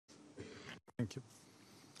Thank you.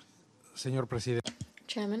 Señor Presidente.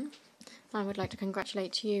 Chairman, I would like to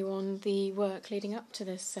congratulate you on the work leading up to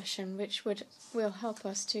this session, which will help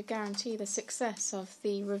us to guarantee the success of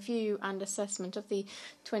the review and assessment of the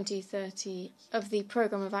 2030 of the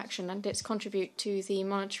Programme of Action and its contribute to the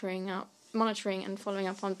monitoring and following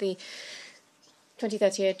up on the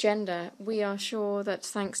 2030 agenda. We are sure that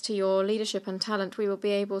thanks to your leadership and talent, we will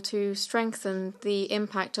be able to strengthen the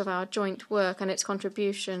impact of our joint work and its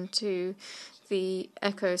contribution to the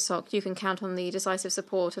ECOSOC. You can count on the decisive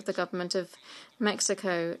support of the government of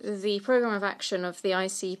Mexico. The Programme of Action of the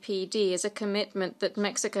ICPD is a commitment that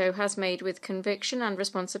Mexico has made with conviction and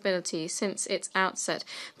responsibility since its outset,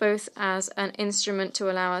 both as an instrument to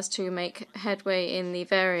allow us to make headway in the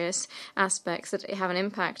various aspects that have an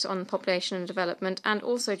impact on population and development, and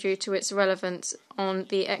also due to its relevance on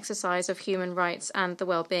the exercise of human rights and the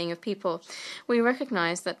well-being of people. We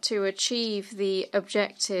recognize that to achieve the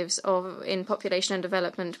objectives in population and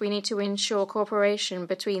development, we need to ensure cooperation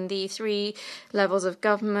between the three levels of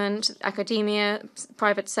government, academia,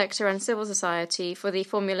 private sector and civil society for the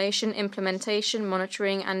formulation, implementation,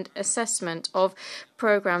 monitoring and assessment of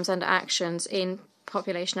programs and actions in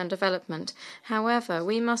population and development. However,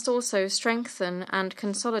 we must also strengthen and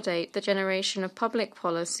consolidate the generation of public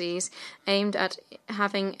policies aimed at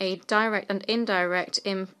having a direct and indirect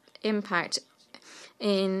impact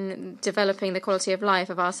in developing the quality of life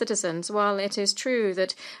of our citizens. While it is true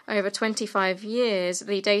that over 25 years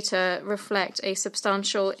the data reflect a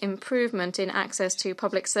substantial improvement in access to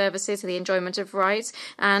public services, the enjoyment of rights,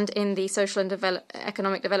 and in the social and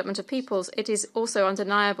economic development of peoples, it is also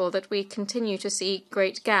undeniable that we continue to see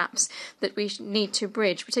great gaps that we need to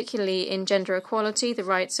bridge, particularly in gender equality, the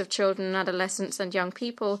rights of children, adolescents and young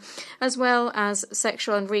people, as well as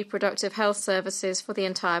sexual and reproductive health services for the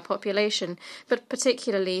entire population, but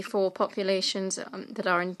particularly for populations that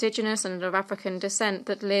are indigenous and of African descent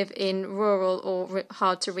that live in rural or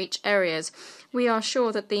hard-to-reach areas. We are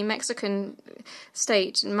sure that the Mexican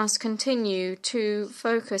state must continue to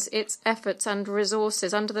focus its efforts and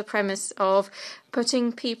resources under the premise of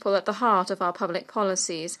putting people at the heart of our public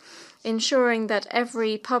policies, ensuring that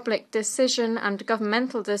every public decision and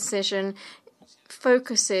governmental decision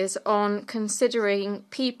focuses on considering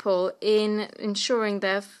people in ensuring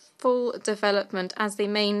their full development as the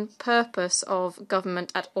main purpose of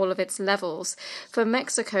government at all of its levels. For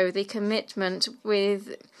Mexico, the commitment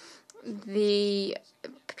with the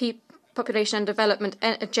population and development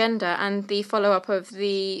agenda and the follow-up of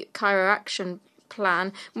the Cairo Action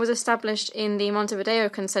Plan was established in the Montevideo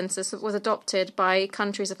Consensus that was adopted by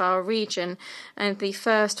countries of our region and the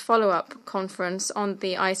first follow-up conference on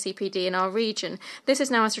the ICPD in our region. This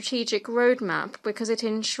is now a strategic roadmap because it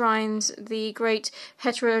enshrines the great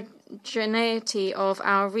heterogeneity of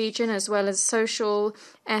our region as well as social,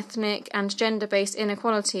 ethnic and gender-based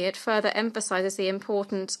inequality. It further emphasizes the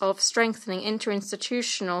importance of strengthening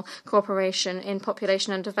interinstitutional cooperation in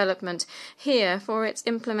population and development. Here, for its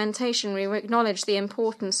implementation, we acknowledge the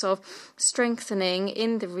importance of strengthening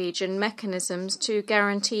in the region mechanisms to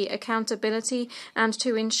guarantee accountability and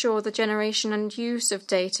to ensure the generation and use of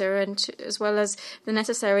data, and as well as the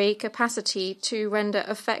necessary capacity to render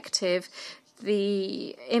effective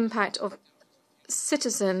the impact of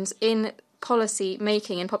citizens in policy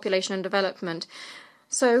making in population and development.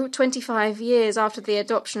 So, 25 years after the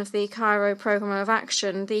adoption of the Cairo Programme of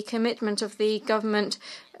Action, the commitment of the government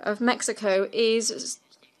of Mexico is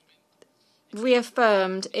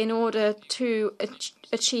reaffirmed in order to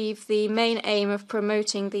achieve the main aim of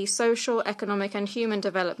promoting the social, economic and human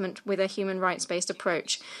development with a human rights-based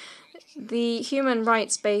approach. The human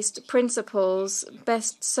rights-based principles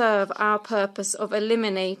best serve our purpose of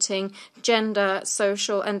eliminating gender,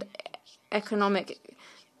 social and economic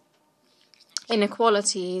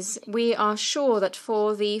inequalities. We are sure that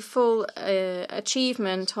for the full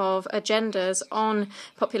achievement of agendas on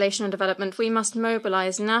population and development, we must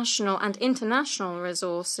mobilize national and international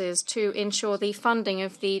resources to ensure the funding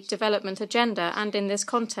of the development agenda and, in this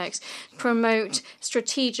context, promote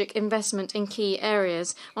strategic investment in key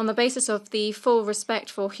areas. On the basis of the full respect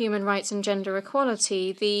for human rights and gender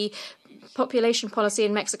equality, the population policy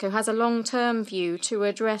in Mexico has a long-term view to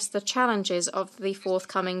address the challenges of the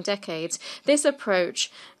forthcoming decades. This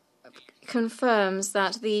approach confirms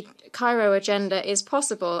that the Cairo agenda is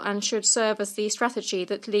possible and should serve as the strategy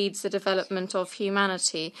that leads the development of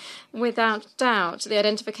humanity. Without doubt, the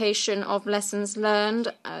identification of lessons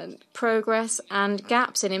learned, progress and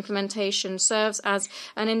gaps in implementation serves as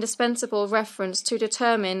an indispensable reference to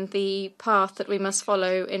determine the path that we must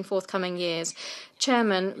follow in forthcoming years.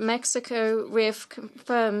 Chairman, Mexico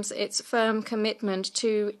reaffirms its firm commitment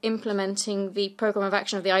to implementing the Programme of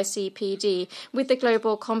Action of the ICPD with the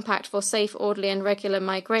Global Compact for Safe, Orderly and Regular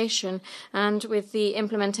Migration, and with the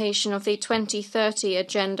implementation of the 2030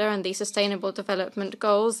 Agenda and the Sustainable Development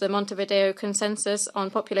Goals, the Montevideo Consensus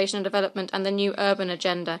on Population and Development, and the New Urban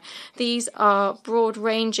Agenda. These are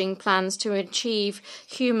broad-ranging plans to achieve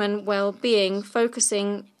human well-being,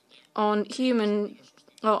 focusing on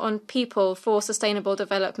people for sustainable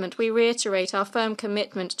development. We reiterate our firm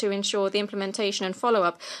commitment to ensure the implementation and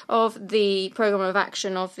follow-up of the Programme of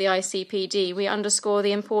Action of the ICPD. We underscore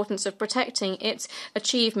the importance of protecting its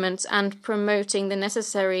achievements and promoting the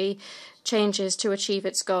necessary changes to achieve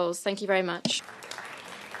its goals. Thank you very much.